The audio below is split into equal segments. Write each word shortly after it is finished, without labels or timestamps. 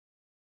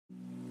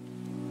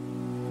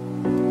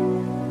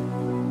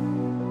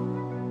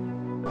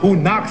who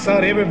knocks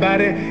out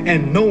everybody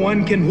and no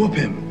one can whoop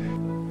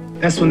him.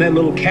 That's when that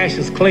little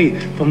Cassius Clay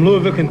from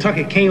Louisville,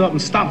 Kentucky came up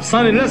and stopped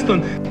Sonny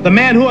Liston, the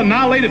man who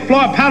annihilated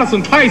Floyd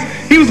Patterson twice.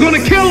 He was going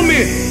to kill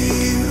me.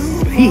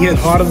 But he hit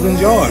harder than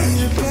George.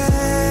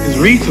 His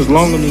reach was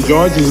longer than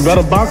George. He's a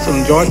better boxer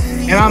than George.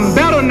 And I'm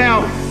better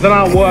now than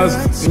I was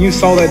when you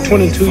saw that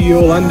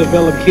 22-year-old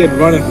undeveloped kid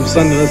running from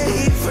Sonny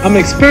Liston. I'm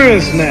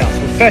experienced now,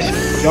 professional.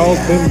 Jaw's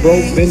been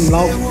broke, been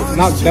lost,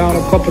 knocked down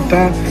a couple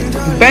times.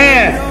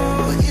 Bad.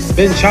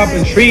 Been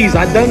chopping trees.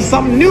 I done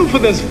something new for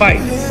this fight.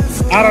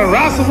 I done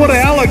wrestled with an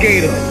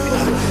alligator.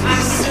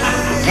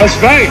 That's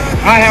right.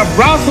 I have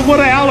wrestled with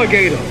an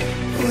alligator.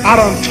 I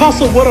done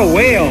tussled with a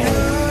whale.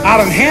 I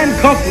done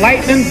handcuffed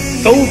lightning,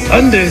 throw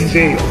thunder in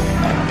jail.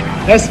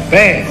 That's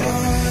bad.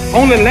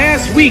 Only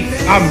last week,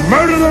 I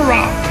murdered a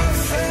rock,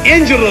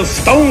 injured a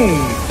stone,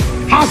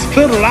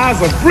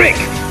 hospitalized a brick.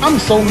 I'm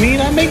so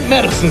mean, I make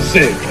medicine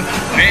sick.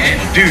 Man,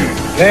 dude.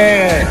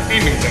 Bad.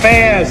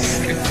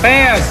 Fast.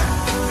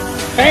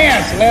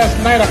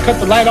 Last night I cut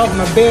the light off in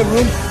my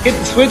bedroom, hit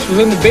the switch, was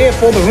in the bed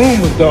before the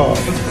room was dark.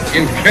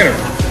 Incredible.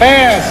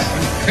 Fast.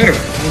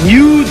 Incredible.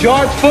 You,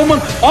 George Foreman,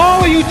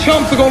 all of you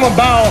chumps are gonna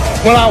bow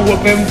when I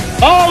whoop him.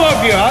 All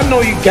of you. I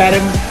know you got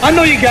him. I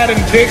know you got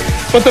him picked,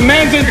 but the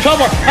man's in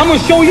trouble. I'm gonna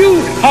show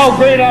you how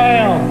great I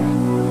am.